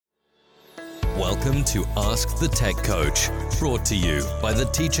Welcome to Ask the Tech Coach, brought to you by the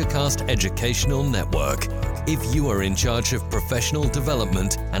TeacherCast Educational Network. If you are in charge of professional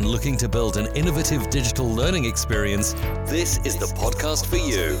development and looking to build an innovative digital learning experience, this is the podcast for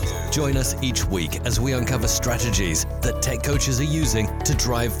you. Join us each week as we uncover strategies that tech coaches are using to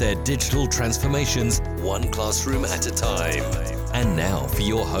drive their digital transformations one classroom at a time. And now for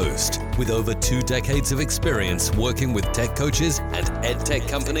your host, with over 2 decades of experience working with tech coaches and ed tech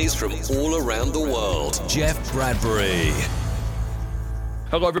companies from all around the world, Jeff Bradbury.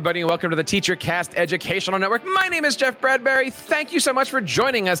 Hello, everybody, and welcome to the TeacherCast Educational Network. My name is Jeff Bradbury. Thank you so much for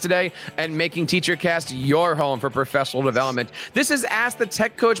joining us today and making TeacherCast your home for professional development. This is Ask the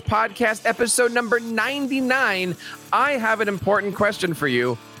Tech Coach podcast, episode number 99. I have an important question for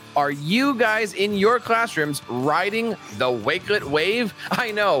you. Are you guys in your classrooms riding the Wakelet wave?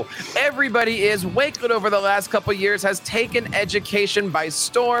 I know everybody is. Wakelet over the last couple years has taken education by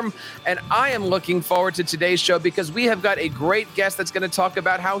storm, and I am looking forward to today's show because we have got a great guest that's going to talk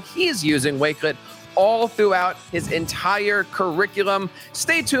about how he's using Wakelet all throughout his entire curriculum.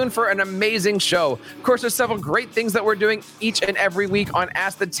 Stay tuned for an amazing show. Of course, there's several great things that we're doing each and every week on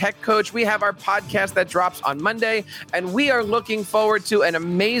Ask the Tech Coach. We have our podcast that drops on Monday, and we are looking forward to an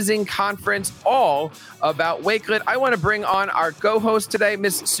amazing conference all about Wakelet. I want to bring on our co-host today,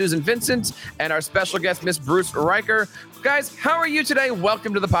 Miss Susan Vincent, and our special guest, Miss Bruce Riker. Guys, how are you today?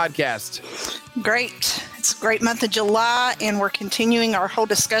 Welcome to the podcast. Great. It's a great month of July, and we're continuing our whole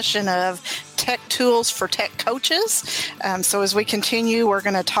discussion of tech tools for tech coaches. So as we continue, we're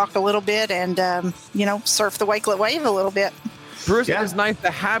going to talk a little bit and, surf the Wakelet wave a little bit. Bruce, It is nice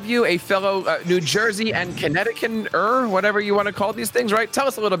to have you, a fellow New Jersey and Connecticut-er, whatever you want to call these things, right? Tell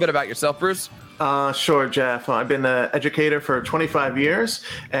us a little bit about yourself, Bruce. Sure, Jeff. I've been an educator for 25 years,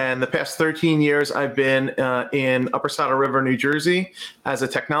 and the past 13 years I've been in Upper Saddle River, New Jersey as a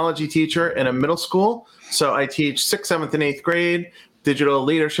technology teacher in a middle school. So I teach 6th, 7th, and 8th grade, digital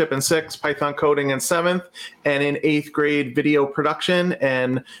leadership in 6th, Python coding in 7th, and in 8th grade video production.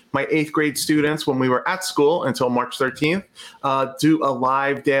 And my 8th grade students, when we were at school until March 13th, do a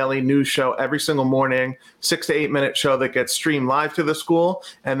live daily news show every single morning, 6 to 8 minute show that gets streamed live to the school.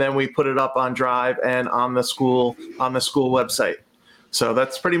 And then we put it up on Drive and on the school website. So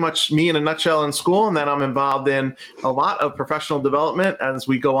that's pretty much me in a nutshell in school. And then I'm involved in a lot of professional development as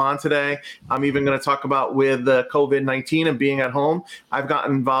we go on today. I'm even going to talk about with the COVID-19 and being at home. I've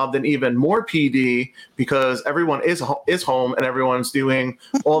gotten involved in even more PD because everyone is home and everyone's doing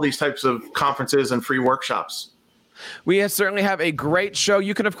all these types of conferences and free workshops. We certainly have a great show.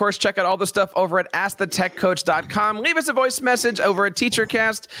 You can, of course, check out all the stuff over at AskTheTechCoach.com. Leave us a voice message over at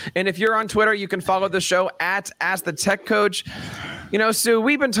TeacherCast. And if you're on Twitter, you can follow the show at AskTheTechCoach. You know, Sue,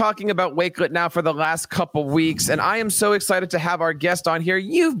 we've been talking about Wakelet now for the last couple weeks, and I am so excited to have our guest on here.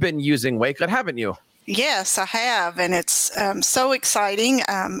 You've been using Wakelet, haven't you? Yes, I have, and it's so exciting.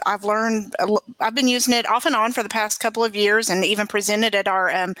 I've been using it off and on for the past couple of years, and even presented at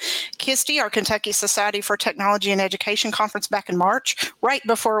our KISTE, our Kentucky Society for Technology and Education conference back in March, right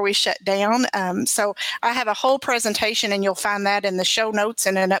before we shut down. So I have a whole presentation, and you'll find that in the show notes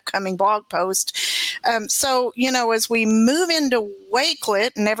and an upcoming blog post. So, as we move into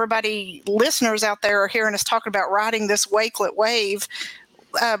Wakelet, and everybody, listeners out there are hearing us talking about riding this Wakelet wave,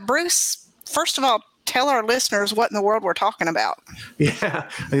 Bruce, first of all, tell our listeners what in the world we're talking about. Yeah,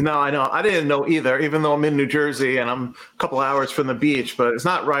 no, I know. I didn't know either, even though I'm in New Jersey and I'm a couple hours from the beach, but it's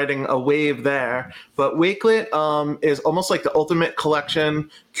not riding a wave there. But Wakelet is almost like the ultimate collection,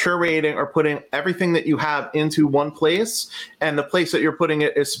 curating or putting everything that you have into one place. And the place that you're putting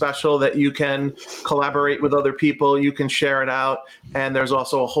it is special, that you can collaborate with other people, you can share it out. And there's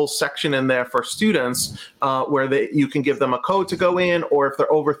also a whole section in there for students where you can give them a code to go in, or if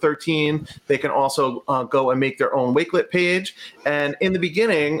they're over 13, they can also go and make their own Wakelet page. And in the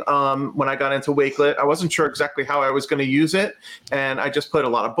beginning, when I got into Wakelet, I wasn't sure exactly how I was going to use it. And I just put a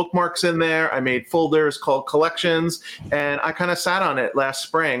lot of bookmarks in there. I made folders called collections, and I kind of sat on it last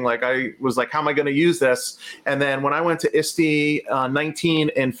spring. Like, I was like, how am I going to use this? And then when I went to ISTE 19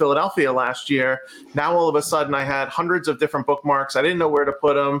 in Philadelphia last year, now all of a sudden I had hundreds of different bookmarks. I didn't know where to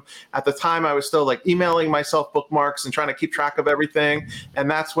put them. At the time, I was still like emailing myself bookmarks and trying to keep track of everything. And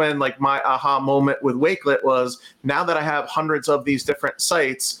that's when like my aha moment with Wakelet was, now that I have hundreds of these different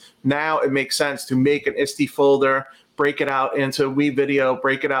sites, now it makes sense to make an ISTE folder, break it out into WeVideo,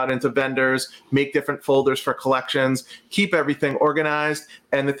 break it out into vendors, make different folders for collections, keep everything organized.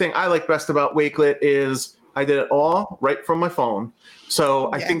 And the thing I like best about Wakelet is I did it all right from my phone.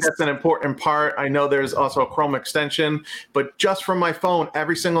 So I think that's an important part. I know there's also a Chrome extension, but just from my phone,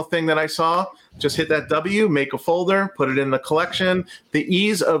 every single thing that I saw, just hit that W, make a folder, put it in the collection. The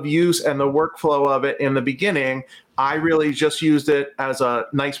ease of use and the workflow of it in the beginning, I really just used it as a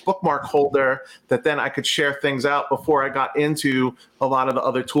nice bookmark holder that then I could share things out before I got into a lot of the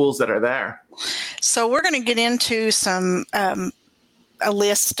other tools that are there. So we're going to get into some a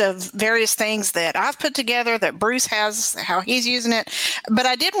list of various things that I've put together that Bruce has, how he's using it. But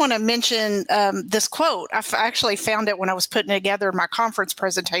I did want to mention this quote. I actually found it when I was putting together my conference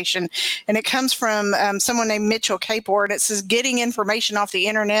presentation, and it comes from someone named Mitchell Kapor, and it says, getting information off the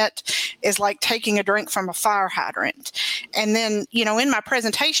internet is like taking a drink from a fire hydrant. And then, in my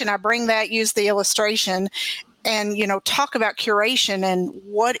presentation, I bring that, use the illustration, and, talk about curation and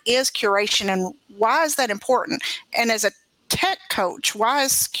what is curation and why is that important? And as a tech coach, why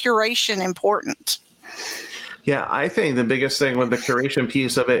is curation important? Yeah, I think the biggest thing with the curation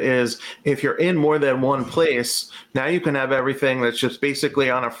piece of it is if you're in more than one place, now you can have everything that's just basically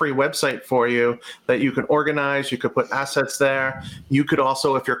on a free website for you that you can organize. You could put assets there. You could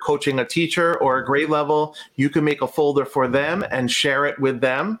also, if you're coaching a teacher or a grade level, you can make a folder for them and share it with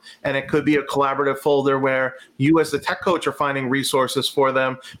them. And it could be a collaborative folder where you as the tech coach are finding resources for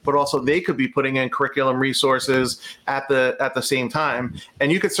them, but also they could be putting in curriculum resources at the same time.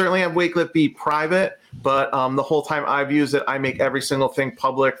 And you could certainly have Wakelet be private, but the whole time I've used it, I make every single thing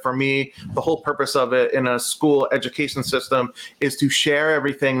public. For me, the whole purpose of it in a school education system is to share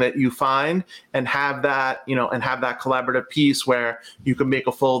everything that you find and have that, and have that collaborative piece where you can make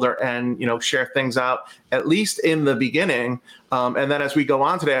a folder and, share things out, at least in the beginning. And then as we go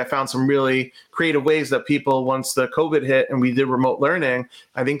on today, I found some really creative ways that people, once the COVID hit and we did remote learning,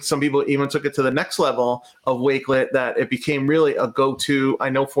 I think some people even took it to the next level of Wakelet, that it became really a go-to, I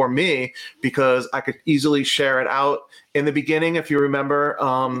know for me, because I could easily share it out. In the beginning, if you remember,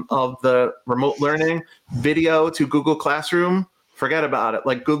 of the remote learning video to Google Classroom, forget about it.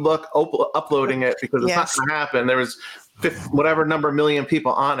 Like, good luck uploading it, because it's not going to happen. There was whatever number million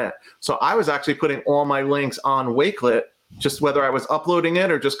people on it. So I was actually putting all my links on Wakelet, just whether I was uploading it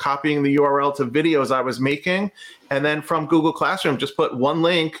or just copying the URL to videos I was making. And then from Google Classroom, just put one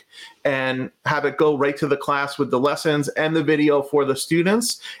link and have it go right to the class with the lessons and the video for the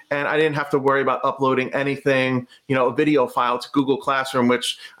students. And I didn't have to worry about uploading anything, a video file to Google Classroom,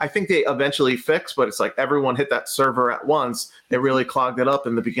 which I think they eventually fixed, but it's like everyone hit that server at once. It really clogged it up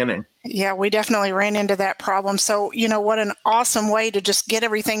in the beginning. Yeah, we definitely ran into that problem. So, what an awesome way to just get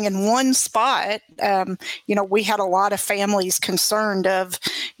everything in one spot. We had a lot of families concerned of,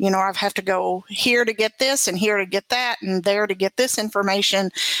 I have to go here to get this and here to get that and there to get this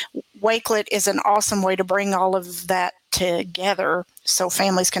information. Wakelet is an awesome way to bring all of that together so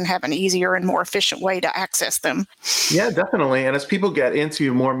families can have an easier and more efficient way to access them. Yeah, definitely. And as people get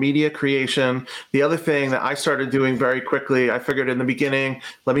into more media creation, the other thing that I started doing very quickly, I figured in the beginning,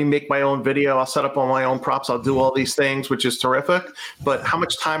 let me make my own video. I'll set up all my own props. I'll do all these things, which is terrific. But how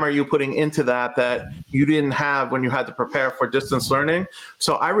much time are you putting into that you didn't have when you had to prepare for distance learning?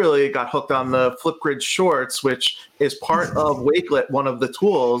 So I really got hooked on the Flipgrid Shorts, which is part of Wakelet, one of the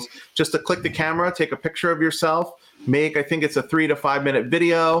tools, just to click the camera, take a picture of yourself, make, I think it's a 3 to 5 minute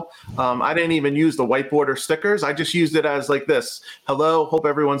video. I didn't even use the whiteboard or stickers. I just used it as like this. Hello, hope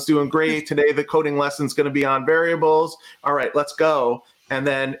everyone's doing great. Today, the coding lesson's going to be on variables. All right, let's go. And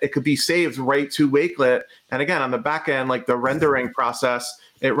then it could be saved right to Wakelet. And again, on the back end, like the rendering process,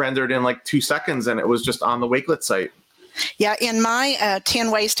 it rendered in like 2 seconds and it was just on the Wakelet site. Yeah, in my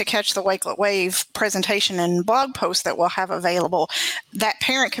 10 ways to catch the Wakelet wave presentation and blog post that we'll have available, that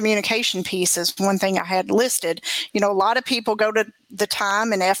parent communication piece is one thing I had listed. A lot of people go to the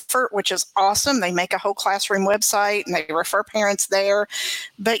time and effort, which is awesome. They make a whole classroom website and they refer parents there.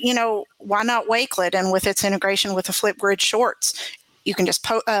 But, why not Wakelet? And with its integration with the Flipgrid Shorts, you can just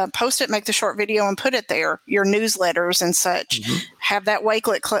post it, make the short video and put it there, your newsletters and such. Mm-hmm. Have that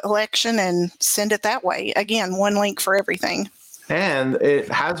Wakelet collection and send it that way. Again, one link for everything. And it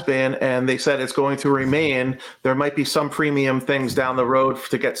has been, and they said it's going to remain. There might be some premium things down the road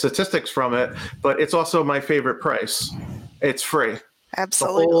to get statistics from it, but it's also my favorite price. It's free.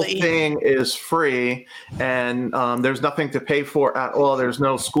 Absolutely. The whole thing is free, and there's nothing to pay for at all. There's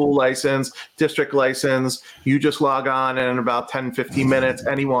no school license, district license. You just log on, and in about 10, 15 minutes,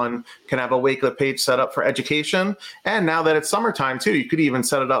 anyone can have a Wakelet page set up for education. And now that it's summertime, too, you could even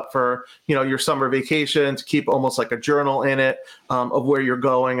set it up for, your summer vacation to keep almost like a journal in it of where you're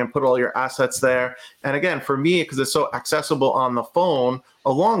going and put all your assets there. And again, for me, because it's so accessible on the phone,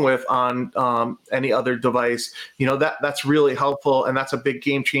 along with on any other device, that's really helpful. And that's a big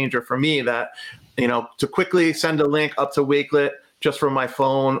game changer for me, that, to quickly send a link up to Wakelet just from my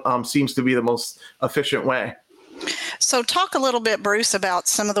phone seems to be the most efficient way. So talk a little bit, Bruce, about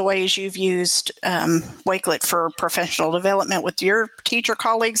some of the ways you've used Wakelet for professional development with your teacher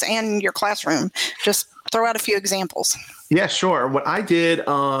colleagues and your classroom. Just throw out a few examples. Yeah, sure. What I did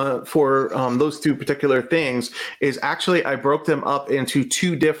for those two particular things is actually I broke them up into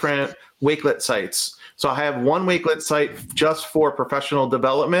two different Wakelet sites. So I have one Wakelet site just for professional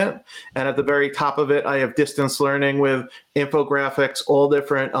development. And at the very top of it, I have distance learning with infographics, all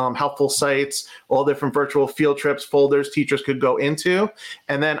different helpful sites, all different virtual field trips, folders teachers could go into.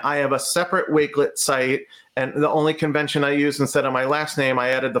 And then I have a separate Wakelet site. And the only convention I use, instead of my last name, I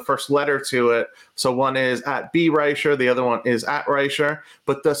added the first letter to it. So one is at B. Reicher, the other one is at Reicher.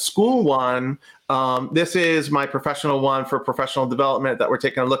 But the school one, this is my professional one for professional development that we're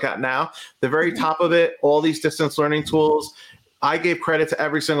taking a look at now. The very top of it, all these distance learning tools. I gave credit to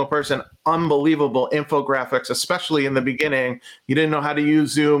every single person. Unbelievable infographics, especially in the beginning. You didn't know how to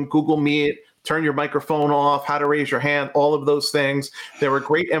use Zoom, Google Meet, turn your microphone off, how to raise your hand, all of those things. There were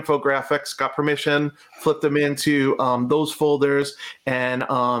great infographics, got permission, flipped them into those folders. And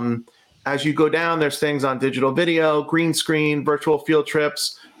as you go down, there's things on digital video, green screen, virtual field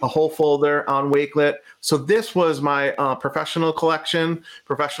trips, a whole folder on Wakelet. So this was my professional collection,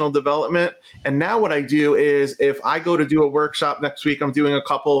 professional development. And now what I do is if I go to do a workshop next week, I'm doing a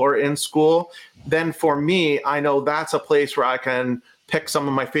couple or in school, then for me, I know that's a place where I can pick some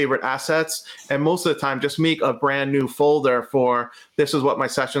of my favorite assets, and most of the time just make a brand new folder for this is what my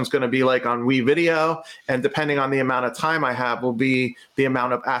session's going to be like on WeVideo, and depending on the amount of time I have will be the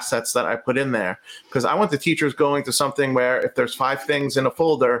amount of assets that I put in there. Because I want the teachers going to something where if there's 5 things in a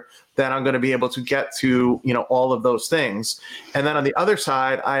folder, then I'm going to be able to get to all of those things. And then on the other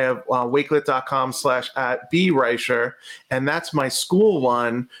side, I have wakelet.com/@breicher, and that's my school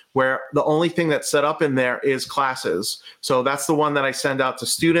one where the only thing that's set up in there is classes. So that's the one that I send out to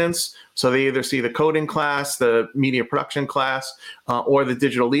students. So they either see the coding class, the media production class, or the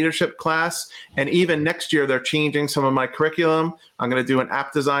digital leadership class. And even next year, they're changing some of my curriculum. I'm going to do an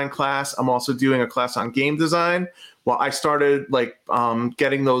app design class. I'm also doing a class on game design. Well, I started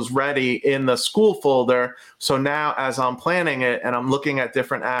getting those ready in the school folder. So now as I'm planning it and I'm looking at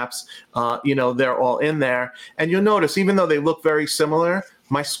different apps, they're all in there. And you'll notice, even though they look very similar,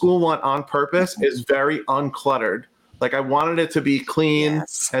 my school one on purpose is very uncluttered. Like I wanted it to be clean,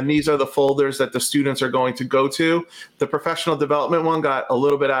 yes. And these are the folders that the students are going to go to. The professional development one got a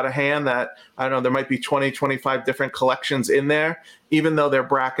little bit out of hand that, I don't know, there might be 20, 25 different collections in there, even though they're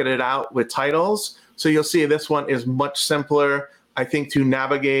bracketed out with titles. So you'll see this one is much simpler, I think, to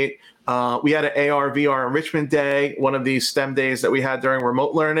navigate. We had an AR, VR enrichment day, one of these STEM days that we had during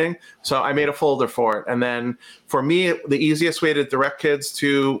remote learning. So I made a folder for it. And then for me, the easiest way to direct kids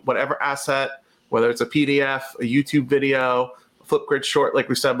to whatever asset, whether it's a PDF, a YouTube video, a Flipgrid short, like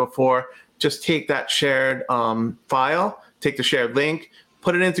we said before, just take that shared file, take the shared link,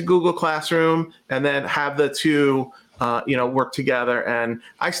 put it into Google Classroom, and then have the two work together. And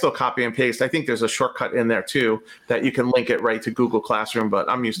I still copy and paste. I think there's a shortcut in there too that you can link it right to Google Classroom, but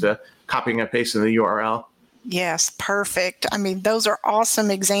I'm used to copying and pasting the URL. Yes, perfect. I mean, those are awesome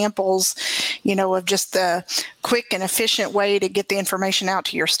examples, of just the quick and efficient way to get the information out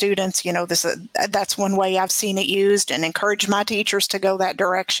to your students. That's one way I've seen it used and encourage my teachers to go that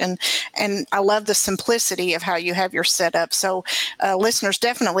direction. And I love the simplicity of how you have your setup. So listeners,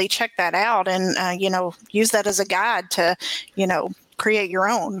 definitely check that out and, use that as a guide to, create your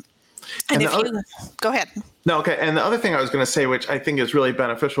own. And go ahead. No, okay. And the other thing I was going to say, which I think is really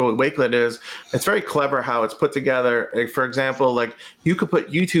beneficial with Wakelet, is it's very clever how it's put together. Like, for example, you could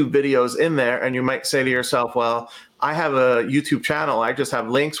put YouTube videos in there and you might say to yourself, well, I have a YouTube channel. I just have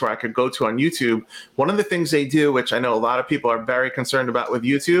links where I could go to on YouTube. One of the things they do, which I know a lot of people are very concerned about with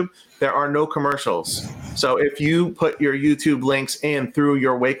YouTube, there are no commercials. So if you put your YouTube links in through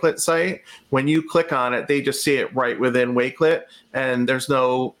your Wakelet site, when you click on it, they just see it right within Wakelet, and there's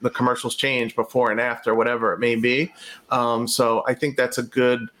the commercials change before and after, whatever it may be. So I think that's a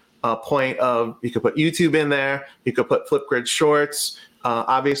good point of, you could put YouTube in there, you could put Flipgrid Shorts,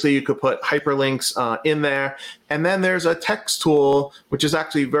 obviously you could put hyperlinks in there. And then there's a text tool, which is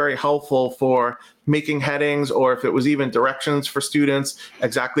actually very helpful for making headings, or if it was even directions for students,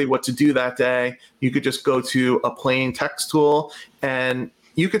 exactly what to do that day. You could just go to a plain text tool. And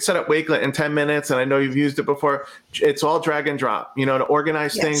you could set up Wakelet in 10 minutes, and I know you've used it before. It's all drag and drop, to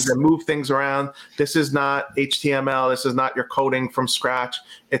organize things and move things around. This is not HTML. This is not your coding from scratch.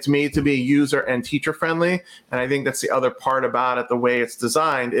 It's made to be user and teacher friendly. And I think that's the other part about it. The way it's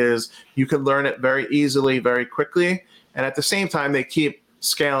designed is you can learn it very easily, very quickly. And at the same time, they keep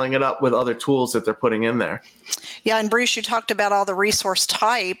scaling it up with other tools that they're putting in there. Yeah, and Bruce, you talked about all the resource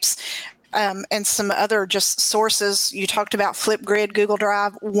types. And some other just sources. You talked about Flipgrid, Google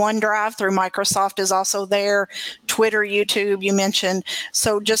Drive, OneDrive through Microsoft is also there, Twitter, YouTube, you mentioned.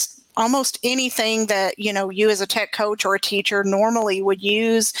 So just almost anything that, you as a tech coach or a teacher normally would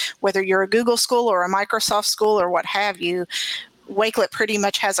use, whether you're a Google school or a Microsoft school or what have you, Wakelet pretty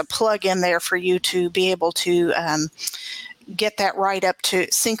much has a plug in there for you to be able to get that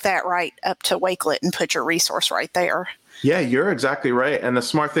sync that right up to Wakelet and put your resource right there. Yeah, you're exactly right. And the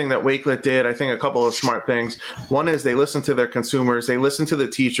smart thing that Wakelet did, I think a couple of smart things. One is they listen to their consumers. They listen to the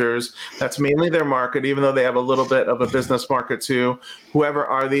teachers. That's mainly their market, even though they have a little bit of a business market too. Whoever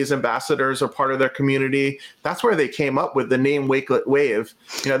are these ambassadors or part of their community, that's where they came up with the name Wakelet Wave.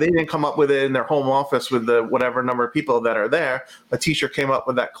 They didn't come up with it in their home office with the whatever number of people that are there. A teacher came up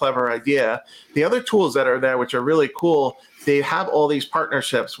with that clever idea. The other tools that are there, which are really cool, they have all these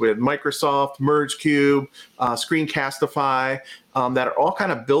partnerships with Microsoft, MergeCube, Screencastify, that are all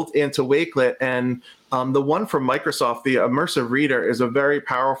kind of built into Wakelet. And the one from Microsoft, the Immersive Reader, is a very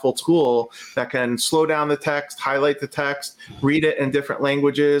powerful tool that can slow down the text, highlight the text, read it in different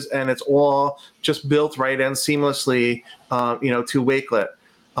languages, and it's all just built right in seamlessly, to Wakelet.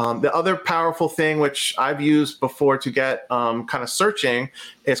 The other powerful thing, which I've used before to get kind of searching,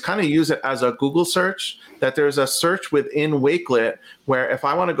 is kind of use it as a Google search, that there's a search within Wakelet where if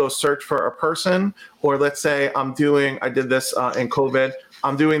I want to go search for a person, or let's say I did this in COVID,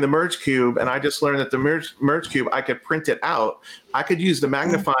 I'm doing the MergeCube, and I just learned that the MergeCube, I could print it out. I could use the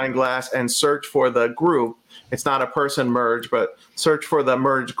magnifying glass and search for the group. It's not a person merge, but search for the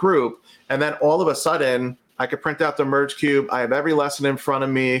merge group. And then all of a sudden, I could print out the MergeCube. I have every lesson in front of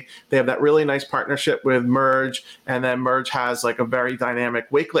me. They have that really nice partnership with Merge, and then Merge has like a very dynamic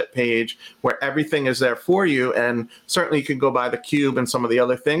Wakelet page where everything is there for you. And certainly you can go by the cube and some of the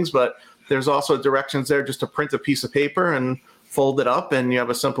other things, but there's also directions there just to print a piece of paper and fold it up, and you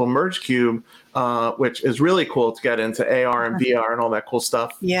have a simple MergeCube, which is really cool to get into AR and VR and all that cool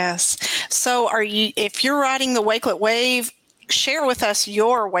stuff. Yes. So if you're riding the Wakelet wave, share with us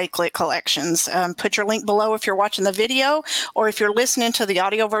your Wakelet collections. Put your link below if you're watching the video, or if you're listening to the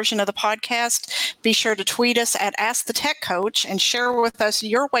audio version of the podcast, be sure to tweet us at Ask the Tech Coach and share with us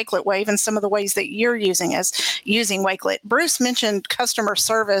your Wakelet wave and some of the ways that you're using Wakelet. Bruce mentioned customer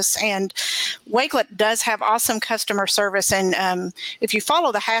service, and Wakelet does have awesome customer service. And if you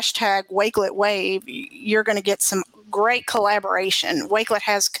follow the hashtag Wakelet Wave, you're going to get some great collaboration. Wakelet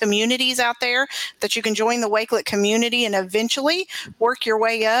has communities out there that you can join the Wakelet community and eventually work your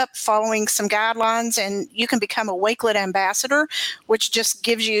way up following some guidelines, and you can become a Wakelet ambassador, which just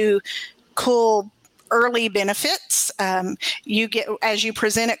gives you cool early benefits. You get, as you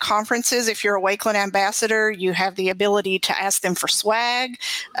present at conferences, if you're a Wakelet ambassador, you have the ability to ask them for swag,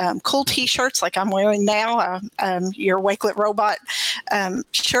 cool t-shirts like I'm wearing now. Your Wakelet robot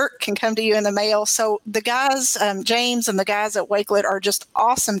shirt can come to you in the mail. So the guys, James and the guys at Wakelet, are just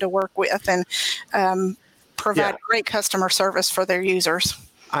awesome to work with and provide great customer service for their users.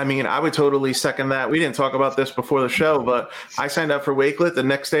 I mean, I would totally second that. We didn't talk about this before the show, but I signed up for Wakelet. The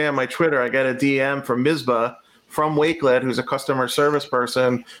next day on my Twitter, I get a DM from Misbah from Wakelet, who's a customer service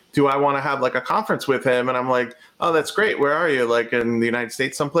person. Do I want to have like a conference with him? And I'm like, oh, that's great. Where are you? Like in the United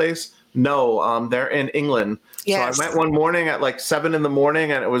States someplace? No, they're in England. Yes. So I went one morning at like 7 a.m,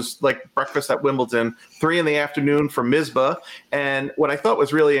 and it was like breakfast at Wimbledon, 3 p.m. for Misbah. And what I thought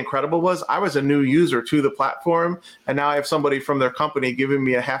was really incredible was I was a new user to the platform, and now I have somebody from their company giving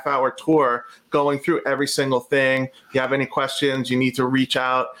me a half-hour tour, going through every single thing. If you have any questions, you need to reach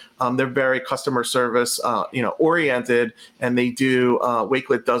out. They're very customer service, oriented, and they do.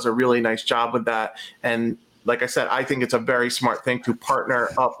 Wakelet does a really nice job with that. And like I said, I think it's a very smart thing to partner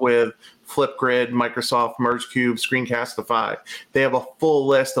up with Flipgrid, Microsoft, MergeCube, Screencastify. They have a full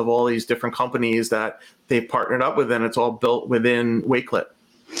list of all these different companies that they've partnered up with, and it's all built within Wakelet.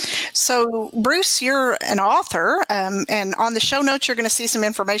 So, Bruce, you're an author, and on the show notes, you're going to see some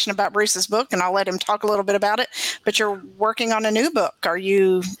information about Bruce's book, and I'll let him talk a little bit about it. But you're working on a new book. Are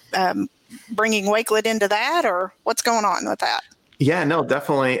you bringing Wakelet into that, or what's going on with that? Yeah, no,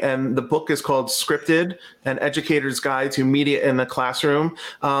 definitely. And the book is called Scripted, An Educator's Guide to Media in the Classroom.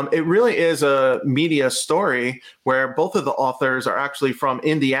 It really is a media story where both of the authors are actually from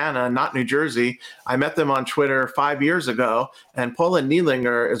Indiana, not New Jersey. I met them on Twitter 5 years ago, and Paula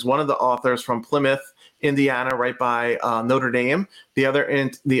Niedlinger is one of the authors from Plymouth, Indiana, right by Notre Dame. The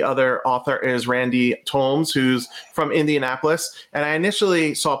other author is Randy Tomes, who's from Indianapolis. And I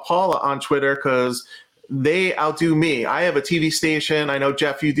initially saw Paula on Twitter because they outdo me. I have a TV station. I know,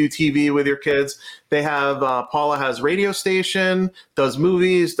 Jeff, you do TV with your kids. They have, Paula has radio station, does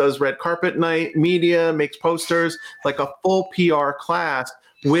movies, does red carpet night, media, makes posters, like a full PR class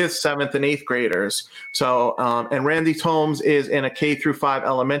with 7th and 8th graders. So, and Randy Tomes is in a K-5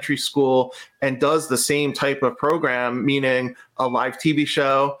 elementary school and does the same type of program, meaning a live TV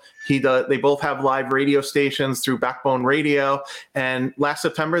show. They both have live radio stations through Backbone Radio. And last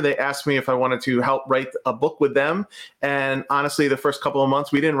September, they asked me if I wanted to help write a book with them. And honestly, the first couple of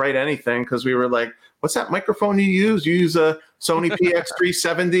months, we didn't write anything because we were like, what's that microphone you use? You use a Sony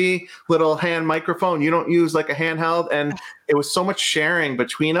PX370 little hand microphone. You don't use like a handheld. And it was so much sharing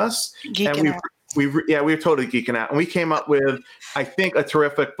between us. Geeking out. We were totally geeking out. And we came up with, I think, a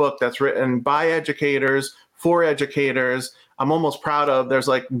terrific book that's written by educators, for educators. I'm almost proud of. There's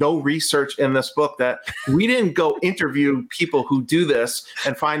like no research in this book that we didn't go interview people who do this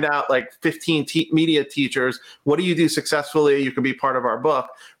and find out, like 15 media teachers. What do you do successfully? You can be part of our book.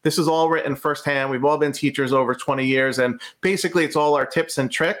 This is all written firsthand. We've all been teachers over 20 years. And basically it's all our tips and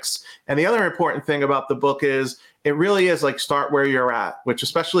tricks. And the other important thing about the book is it really is like start where you're at, which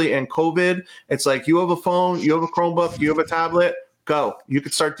especially in COVID, it's like you have a phone, you have a Chromebook, you have a tablet, go. You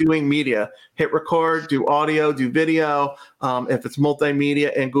could start doing media, hit record, do audio, do video. If it's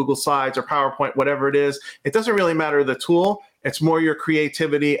multimedia in Google Slides or PowerPoint, whatever it is, it doesn't really matter the tool. It's more your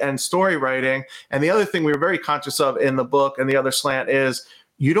creativity and story writing. And the other thing we were very conscious of in the book and the other slant is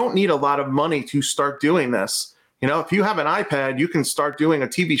you don't need a lot of money to start doing this. You know, if you have an iPad, you can start doing a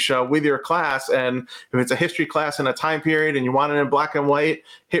TV show with your class. And if it's a history class in a time period and you want it in black and white,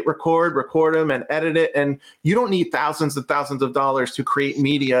 hit record them and edit it. And you don't need thousands and thousands of dollars to create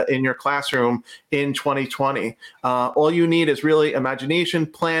media in your classroom in 2020. All you need is really imagination,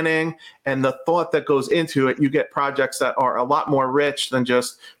 planning, and the thought that goes into it. You get projects that are a lot more rich than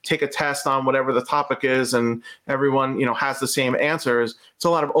just take a test on whatever the topic is and everyone, you know, has the same answers. It's a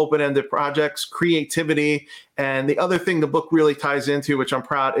lot of open-ended projects, creativity. And the other thing the book really ties into, which I'm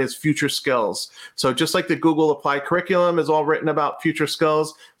proud, is future skills. So just like the Google Applied Curriculum is all written about future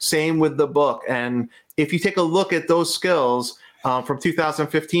skills, same with the book. And if you take a look at those skills from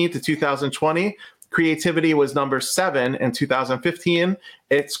 2015 to 2020, creativity was number 7 in 2015.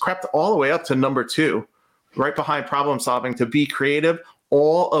 It's crept all the way up to number 2, right behind problem solving, to be creative.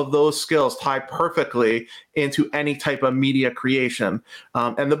 All of those skills tie perfectly into any type of media creation.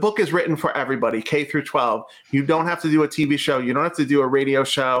 And the book is written for everybody, K-12. You don't have to do a TV show. You don't have to do a radio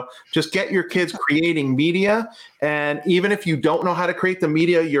show. Just get your kids creating media. And even if you don't know how to create the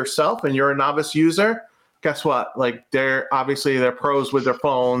media yourself and you're a novice user, guess what? Like they're pros with their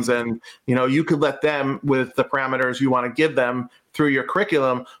phones, and you know, you could let them, with the parameters you want to give them through your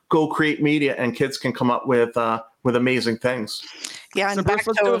curriculum, go create media, and kids can come up with amazing things. Yeah, so Bruce,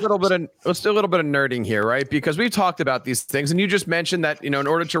 let's do a little bit of nerding here, right? Because we've talked about these things, and you just mentioned that, you know, in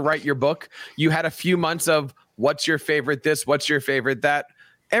order to write your book, you had a few months of what's your favorite this, what's your favorite that.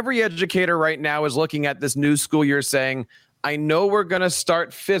 Every educator right now is looking at this new school year saying, I know we're going to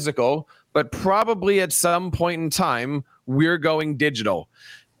start physical, but probably at some point in time, we're going digital.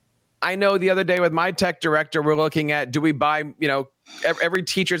 I know the other day with my tech director, we're looking at, do we buy, you know, every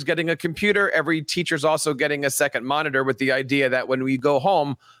teacher's getting a computer. Every teacher's also getting a second monitor, with the idea that when we go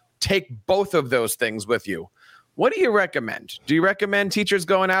home, take both of those things with you. What do you recommend? Do you recommend teachers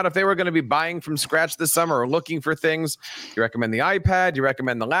going out, if they were going to be buying from scratch this summer or looking for things? Do you recommend the iPad? Do you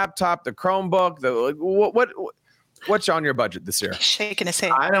recommend the laptop, the Chromebook? What's on your budget this year? He's shaking his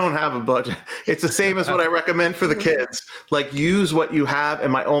head. I don't have a budget. It's the same as what I recommend for the kids. Like, use what you have. In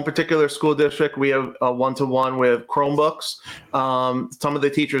my own particular school district, we have a one-to-one with Chromebooks. Some of the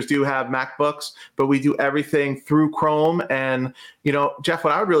teachers do have MacBooks, but we do everything through Chrome. And, you know, Jeff,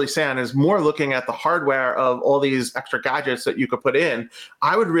 what I would really say on is more looking at the hardware of all these extra gadgets that you could put in.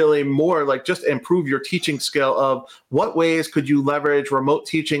 I would really more like just improve your teaching skill of what ways could you leverage remote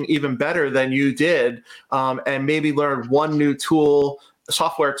teaching even better than you did, and maybe learn one new tool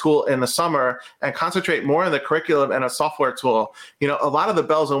software tool in the summer and concentrate more on the curriculum and a software tool. You know, a lot of the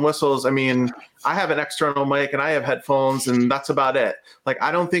bells and whistles, I mean, I have an external mic and I have headphones and that's about it. Like,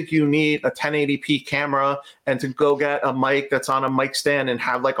 I don't think you need a 1080p camera and to go get a mic that's on a mic stand and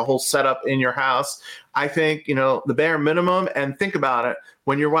have like a whole setup in your house. I think, you know, the bare minimum, and think about it.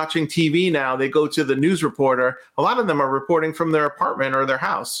 When you're watching TV now, they go to the news reporter. A lot of them are reporting from their apartment or their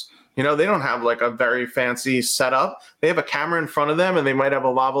house. You know, they don't have like a very fancy setup. They have a camera in front of them and they might have a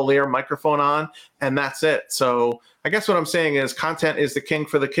lavalier microphone on, and that's it. So I guess what I'm saying is content is the king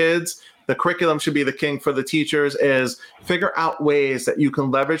for the kids. The curriculum should be the king for the teachers. Is figure out ways that you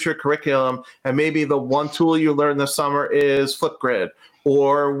can leverage your curriculum. And maybe the one tool you learn this summer is Flipgrid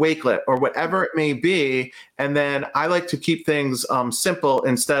or Wakelet or whatever it may be. And then I like to keep things simple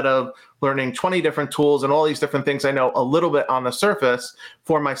instead of learning 20 different tools and all these different things. I know a little bit on the surface.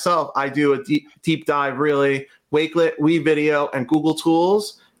 For myself, I do a deep dive, really, Wakelet, WeVideo, and Google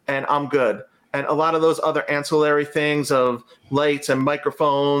Tools, and I'm good. And a lot of those other ancillary things of lights and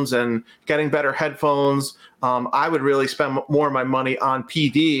microphones and getting better headphones, I would really spend more of my money on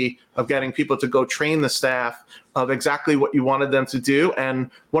PD of getting people to go train the staff of exactly what you wanted them to do. And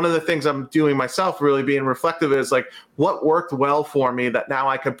one of the things I'm doing myself, really being reflective, is like, what worked well for me that now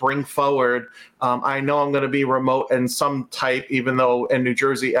I could bring forward. I know I'm going to be remote in some type, even though in New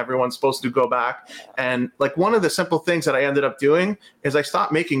Jersey, everyone's supposed to go back. And like, one of the simple things that I ended up doing is I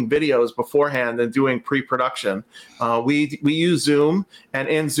stopped making videos beforehand and doing pre-production. We use Zoom, and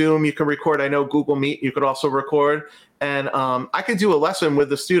in Zoom, you can record. I know Google Meet, you could also record. And I could do a lesson with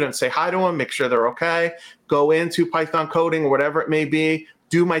the students, say hi to them, make sure they're okay, go into Python coding or whatever it may be,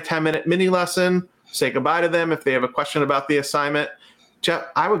 do my 10-minute mini lesson, say goodbye to them if they have a question about the assignment. Jeff,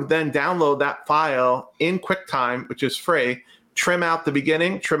 I would then download that file in QuickTime, which is free, trim out the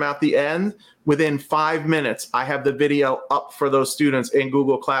beginning, trim out the end. Within 5 minutes, I have the video up for those students in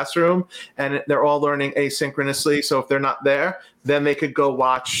Google Classroom, and they're all learning asynchronously. So if they're not there, then they could go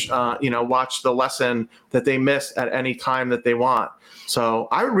watch the lesson that they missed at any time that they want. So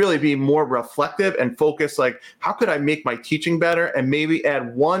I would really be more reflective and focused, like, how could I make my teaching better, and maybe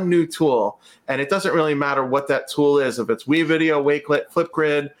add one new tool. And it doesn't really matter what that tool is. If it's WeVideo, Wakelet,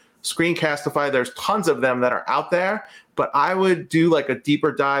 Flipgrid, Screencastify, there's tons of them that are out there. But I would do like a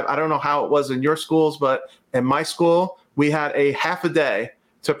deeper dive. I don't know how it was in your schools, but in my school, we had a half a day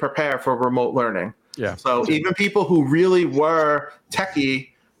to prepare for remote learning. Yeah. So even people who really were techie,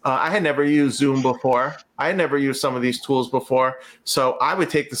 I had never used Zoom before. I had never used some of these tools before. So I would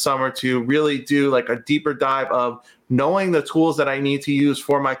take the summer to really do like a deeper dive of knowing the tools that I need to use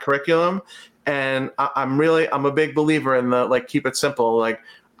for my curriculum. And I'm a big believer in the, like, keep it simple. Like,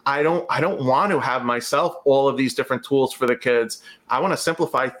 I don't want to have myself all of these different tools for the kids. I want to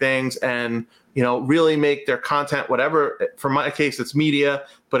simplify things and, you know, really make their content, whatever. For my case, it's media,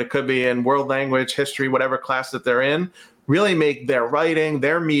 but it could be in world language, history, whatever class that they're in. Really make their writing,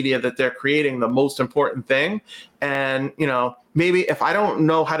 their media that they're creating the most important thing. And, you know, maybe if I don't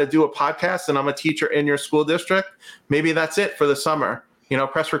know how to do a podcast and I'm a teacher in your school district, maybe that's it for the summer. You know,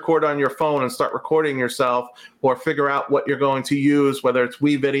 press record on your phone and start recording yourself, or figure out what you're going to use, whether it's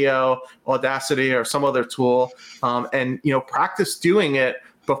WeVideo, Audacity, or some other tool, and, you know, practice doing it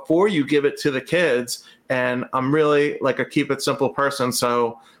before you give it to the kids. And I'm really like a keep it simple person.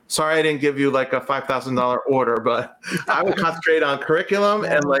 So sorry I didn't give you like a $5,000 order, but I would concentrate on curriculum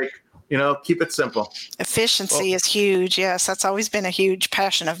and, like, you know, keep it simple. Efficiency is huge. Yes, that's always been a huge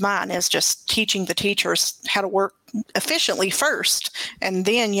passion of mine, is just teaching the teachers how to work efficiently first. And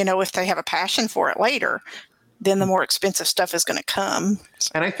then, you know, if they have a passion for it later, then the more expensive stuff is going to come.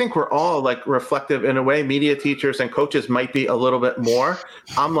 And I think we're all like reflective in a way. Media teachers and coaches might be a little bit more.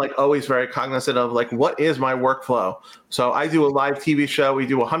 I'm like always very cognizant of like, what is my workflow? So I do a live TV show. We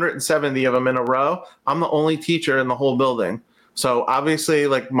do 170 of them in a row. I'm the only teacher in the whole building. So obviously,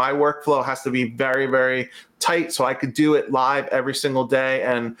 like, my workflow has to be very, very tight so I could do it live every single day,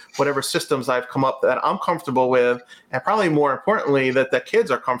 and whatever systems I've come up that I'm comfortable with, and probably more importantly, that the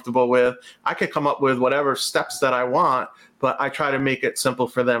kids are comfortable with, I could come up with whatever steps that I want, but I try to make it simple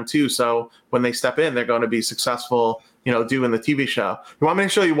for them too. So when they step in, they're going to be successful, you know, doing the TV show. You want me to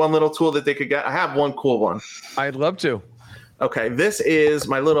show you one little tool that they could get? I have one cool one. I'd love to. Okay, this is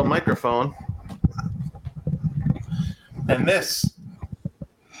my little microphone. And this,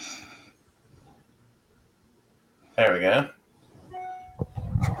 there we go.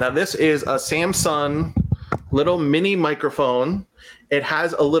 Now this is a Samsung little mini microphone. It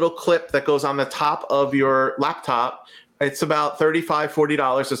has a little clip that goes on the top of your laptop, It's about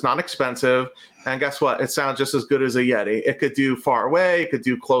 $35-$40. It's not expensive. And guess what? It sounds just as good as a Yeti. It could do far away. It could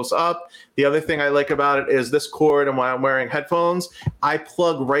do close up. The other thing I like about it is this cord, and while I'm wearing headphones, I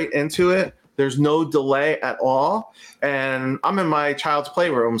plug right into it. There's no delay at all. And I'm in my child's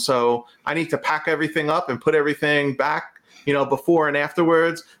playroom, so I need to pack everything up and put everything back, before and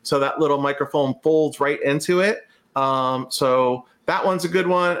afterwards. So that little microphone folds right into it. So that one's a good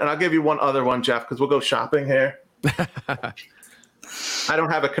one. And I'll give you one other one, Jeff, because we'll go shopping here. I don't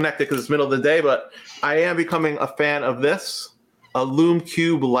have it connected because it's middle of the day, but I am becoming a fan of this, a Lume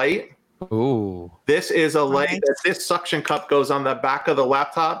Cube light. Ooh. This is a light that this suction cup goes on the back of the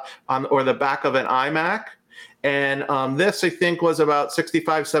laptop or the back of an iMac. And this, I think, was about $65,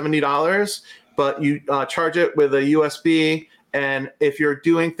 $70, but you charge it with a USB. And if you're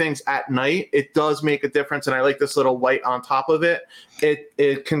doing things at night, it does make a difference. And I like this little light on top of it.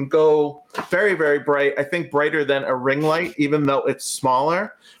 It can go very, very bright. I think brighter than a ring light, even though it's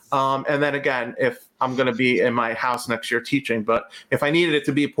smaller. And then again, if I'm going to be in my house next year teaching, but if I needed it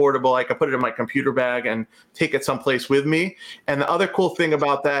to be portable, I could put it in my computer bag and take it someplace with me. And the other cool thing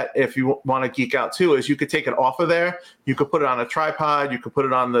about that, if you want to geek out too, is you could take it off of there. You could put it on a tripod. You could put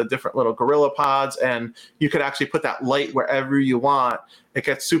it on the different little Gorilla Pods, and you could actually put that light wherever you want. It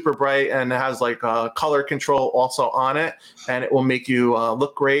gets super bright and it has like color control also on it, and it will make you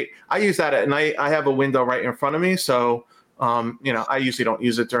look great. I use that at night. I have a window right in front of me, so I usually don't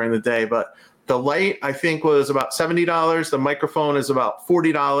use it during the day, but the light, I think, was about $70. The microphone is about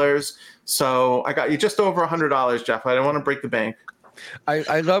 $40. So I got you just over $100, Jeff. I don't want to break the bank.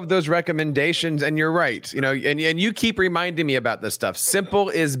 I love those recommendations, and you're right. And you keep reminding me about this stuff. Simple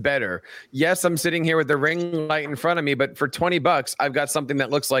is better. Yes, I'm sitting here with the ring light in front of me, but for $20, I've got something that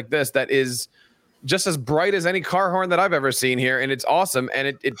looks like this that is just as bright as any car horn that I've ever seen here, and it's awesome,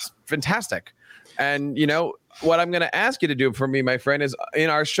 and it's fantastic. And what I'm going to ask you to do for me, my friend, is in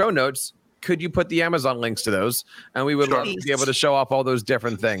our show notes, could you put the Amazon links to those? And we would love to be able to show off all those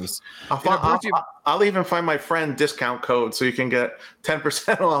different things. I'll even find my friend discount code so you can get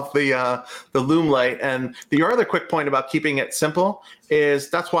 10% off the Lume light. And your other quick point about keeping it simple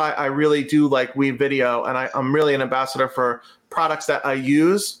is that's why I really do like WeVideo. And I'm really an ambassador for products that I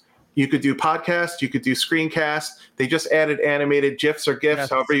use. You could do podcasts, you could do screencasts. They just added animated GIFs or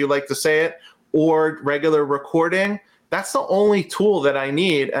GIFs, however you like to say it, or regular recording. That's the only tool that I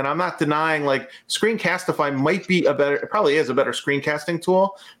need. And I'm not denying like Screencastify might be it probably is a better screencasting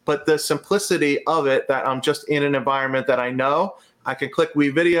tool, but the simplicity of it, that I'm just in an environment that I know. I can click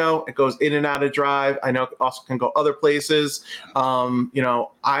WeVideo, it goes in and out of Drive. I know it also can go other places.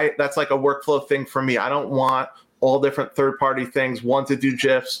 That's like a workflow thing for me. I don't want all different third-party things, one to do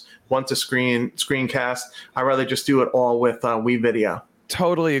GIFs, one to screencast. I'd rather just do it all with WeVideo.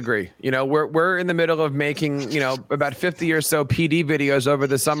 Totally agree. We're in the middle of making, about 50 or so PD videos over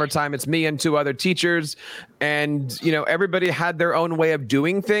the summertime. It's me and two other teachers. And, everybody had their own way of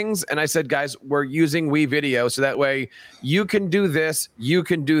doing things. And I said, guys, we're using WeVideo. So that way you can do this, you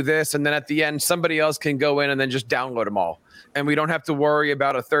can do this. And then at the end, somebody else can go in and then just download them all. And we don't have to worry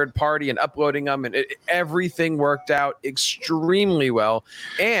about a third party and uploading them. And everything worked out extremely well.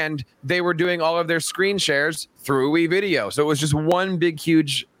 And they were doing all of their screen shares through WeVideo. So it was just one big,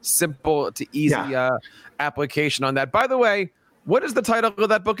 huge, simple to easy application on that. By the way, what is the title of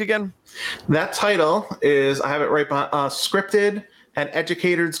that book again? That title is, I have it right behind, Scripted: An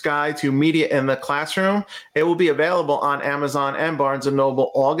Educator's Guide to Media in the Classroom. It will be available on Amazon and Barnes &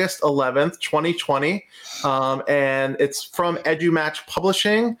 Noble August 11th, 2020. And it's from EduMatch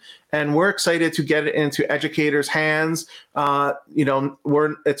Publishing. And we're excited to get it into educators' hands.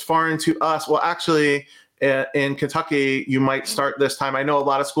 It's foreign to us. Well, actually, in Kentucky, you might start this time. I know a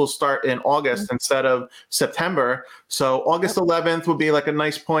lot of schools start in August instead of September. So August 11th would be like a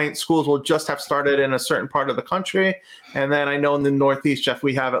nice point. Schools will just have started in a certain part of the country. And then I know in the Northeast, Jeff,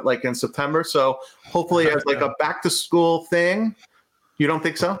 we have it like in September. So hopefully as like a back to school thing. You don't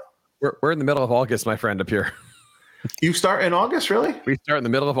think so? We're in the middle of August, my friend, up here. You start in August, really? We start in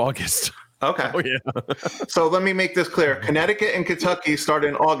the middle of August. Okay. Oh, yeah. So let me make this clear. Connecticut and Kentucky start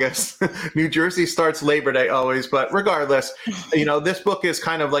in August. New Jersey starts Labor Day always. But regardless, this book is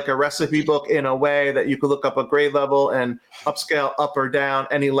kind of like a recipe book in a way that you could look up a grade level and upscale up or down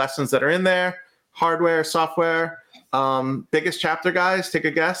any lessons that are in there. Hardware, software. Biggest chapter, guys, take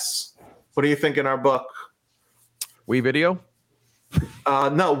a guess. What do you think in our book? WeVideo?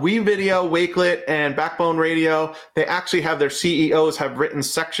 No, WeVideo, Wakelet, and Backbone Radio, they actually have their CEOs have written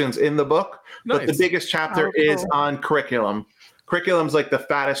sections in the book, but the biggest chapter is on curriculum. Curriculum's like the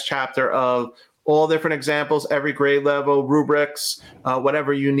fattest chapter of all different examples, every grade level, rubrics,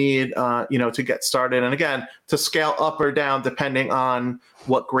 whatever you need, to get started. And again, to scale up or down depending on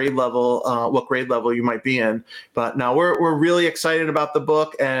what grade level you might be in. But now we're really excited about the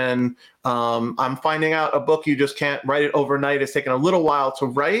book, and I'm finding out a book you just can't write it overnight. It's taken a little while to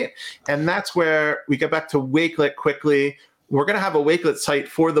write, and that's where we get back to Wakelet quickly. We're going to have a Wakelet site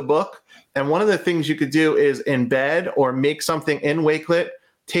for the book, and one of the things you could do is embed or make something in Wakelet,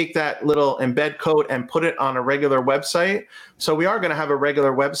 take that little embed code and put it on a regular website. So we are going to have a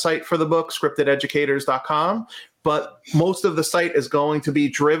regular website for the book, scriptededucators.com, but most of the site is going to be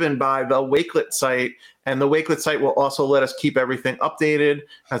driven by the Wakelet site, and the Wakelet site will also let us keep everything updated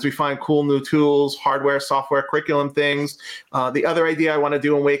as we find cool new tools, hardware, software, curriculum things. The other idea I want to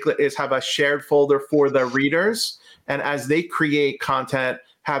do in Wakelet is have a shared folder for the readers, and as they create content,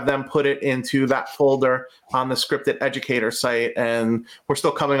 have them put it into that folder on the Scripted Educator site. And we're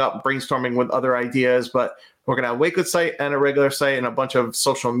still coming up brainstorming with other ideas, but we're going to have a Wakelet site and a regular site and a bunch of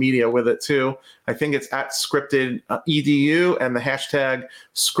social media with it too. I think it's at Scripted EDU and the hashtag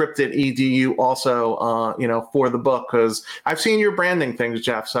Scripted EDU also, for the book, because I've seen your branding things,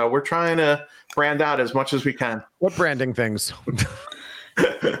 Jeff. So we're trying to brand out as much as we can. What branding things?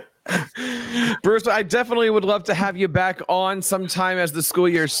 Bruce, I definitely would love to have you back on sometime as the school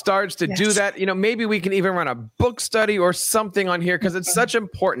year starts to do that. Maybe we can even run a book study or something on here, because it's such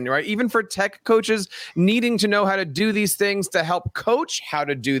important, right? Even for tech coaches, needing to know how to do these things to help coach how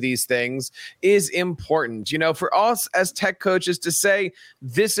to do these things is important. For us as tech coaches to say,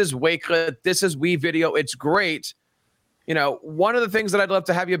 this is Wakelet, this is WeVideo, it's great. One of the things that I'd love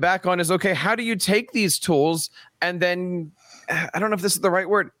to have you back on is, okay, how do you take these tools and then, I don't know if this is the right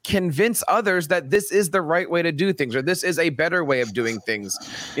word, convince others that this is the right way to do things, or this is a better way of doing things.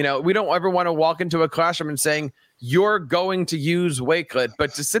 We don't ever want to walk into a classroom and saying, you're going to use Wakelet,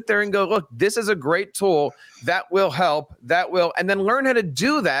 but to sit there and go, look, this is a great tool that will help, and then learn how to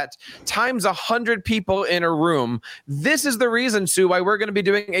do that times 100 people in a room. This is the reason, Sue, why we're going to be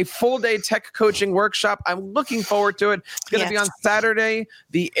doing a full day tech coaching workshop. I'm looking forward to it. It's going to be on Saturday,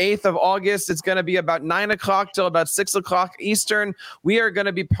 the 8th of August. It's going to be about 9 o'clock till about 6 o'clock Eastern. We are going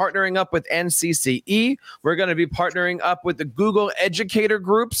to be partnering up with NCCE. We're going to be partnering up with the Google Educator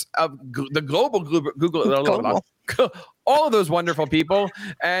groups of the global Google. All of those wonderful people.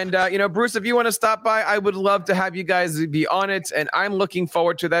 And, Bruce, if you want to stop by, I would love to have you guys be on it. And I'm looking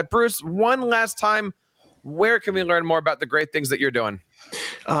forward to that. Bruce, one last time, where can we learn more about the great things that you're doing?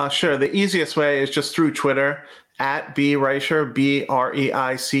 Sure. The easiest way is just through Twitter at breicher,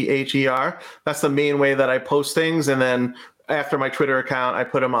 BREICHER. That's the main way that I post things. And then after my Twitter account, I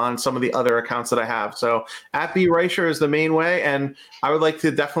put them on some of the other accounts that I have. So at breicher is the main way. And I would like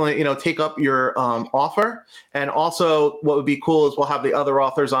to definitely, take up your offer. And also what would be cool is we'll have the other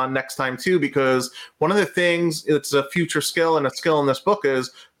authors on next time too, because one of the things, it's a future skill and a skill in this book, is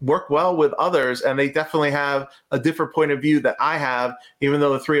work well with others. And they definitely have a different point of view that I have, even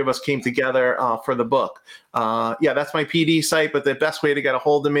though the three of us came together for the book. That's my PD site, but the best way to get a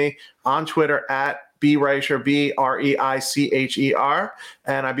hold of me on Twitter at breicher, BREICHER,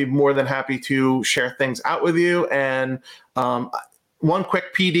 and I'd be more than happy to share things out with you. And one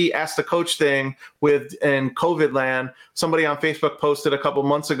quick PD Ask the Coach thing in COVID land, somebody on Facebook posted a couple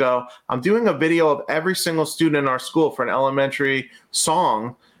months ago, I'm doing a video of every single student in our school for an elementary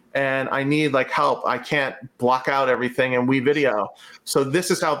song, and I need help. I can't block out everything in WeVideo. So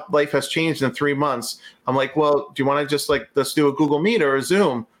this is how life has changed in 3 months. I'm like, well, do you want to just let's do a Google Meet or a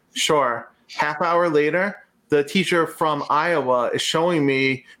Zoom? Sure. Half hour later, the teacher from Iowa is showing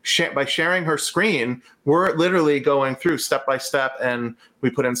me, by sharing her screen, we're literally going through step by step, and we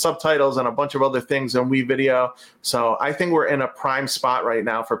put in subtitles and a bunch of other things in WeVideo. So I think we're in a prime spot right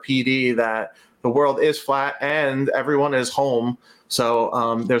now for PD, that the world is flat and everyone is home.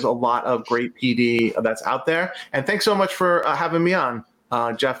 So there's a lot of great PD that's out there. And thanks so much for having me on,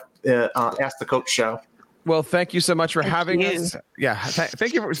 Jeff, Ask the Coach show. Well, thank you so much for having us. Yeah,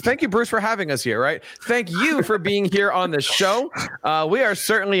 thank you, Bruce, for having us here. Right, thank you for being here on the show. We are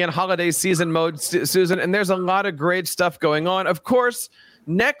certainly in holiday season mode, Susan, and there's a lot of great stuff going on. Of course,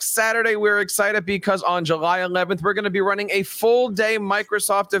 next Saturday, we're excited because on July 11th, we're going to be running a full-day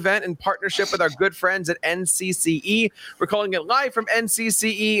Microsoft event in partnership with our good friends at NCCE. We're calling it Live from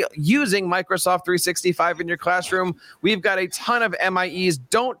NCCE, using Microsoft 365 in your classroom. We've got a ton of MIEs.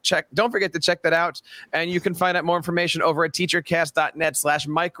 Don't forget to check that out. And you can find out more information over at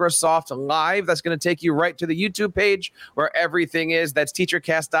teachercast.net/Microsoft Live. That's going to take you right to the YouTube page where everything is. That's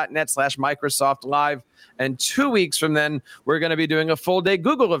teachercast.net/Microsoft Live. And 2 weeks from then, we're going to be doing a full day full-day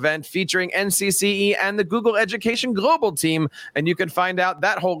Google event featuring NCCE and the Google Education Global team. And you can find out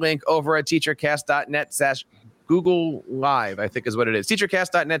that whole link over at teachercast.net/Google Live, I think is what it is.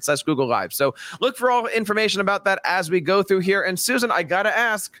 Teachercast.net/Google Live. So look for all information about that as we go through here. And Susan, I got to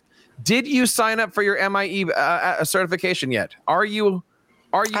ask, did you sign up for your MIE certification yet? Are you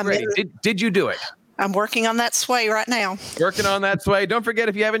ready? Did you do it? I'm working on that sway right now. Working on that sway. Don't forget,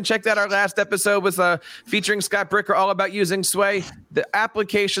 if you haven't checked out our last episode with featuring Scott Bricker all about using sway, the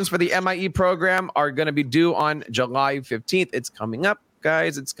applications for the MIE program are going to be due on July 15th. It's coming up,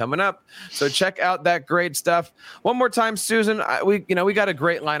 guys. It's coming up. So check out that great stuff. One more time, Susan, we got a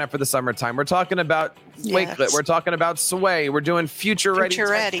great lineup for the summertime. We're talking about Wakelet. We're talking about Sway. We're doing future ready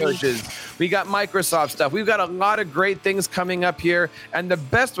coaches. We got Microsoft stuff. We've got a lot of great things coming up here. And the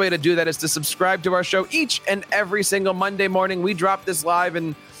best way to do that is to subscribe to our show each and every single Monday morning. We drop this live,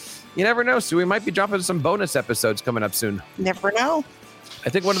 and you never know, Sue. We might be dropping some bonus episodes coming up soon. Never know. I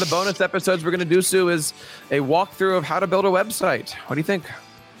think one of the bonus episodes we're going to do, Sue, is a walkthrough of how to build a website. What do you think?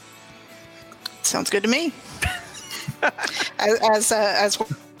 Sounds good to me. as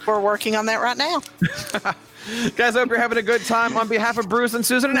we're working on that right now. Guys, I hope you're having a good time. On behalf of Bruce and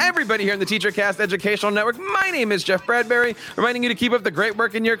Susan and everybody here in the TeacherCast Educational Network, my name is Jeff Bradbury, reminding you to keep up the great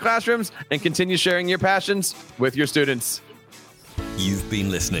work in your classrooms and continue sharing your passions with your students. You've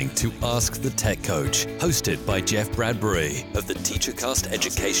been listening to Ask the Tech Coach, hosted by Jeff Bradbury of the TeacherCast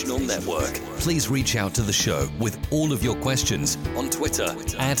Educational Network. Please reach out to the show with all of your questions on Twitter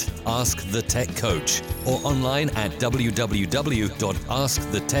at AskTheTechCoach or online at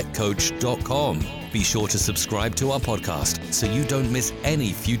www.askthetechcoach.com. Be sure to subscribe to our podcast so you don't miss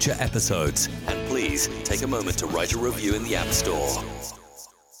any future episodes. And please take a moment to write a review in the App Store.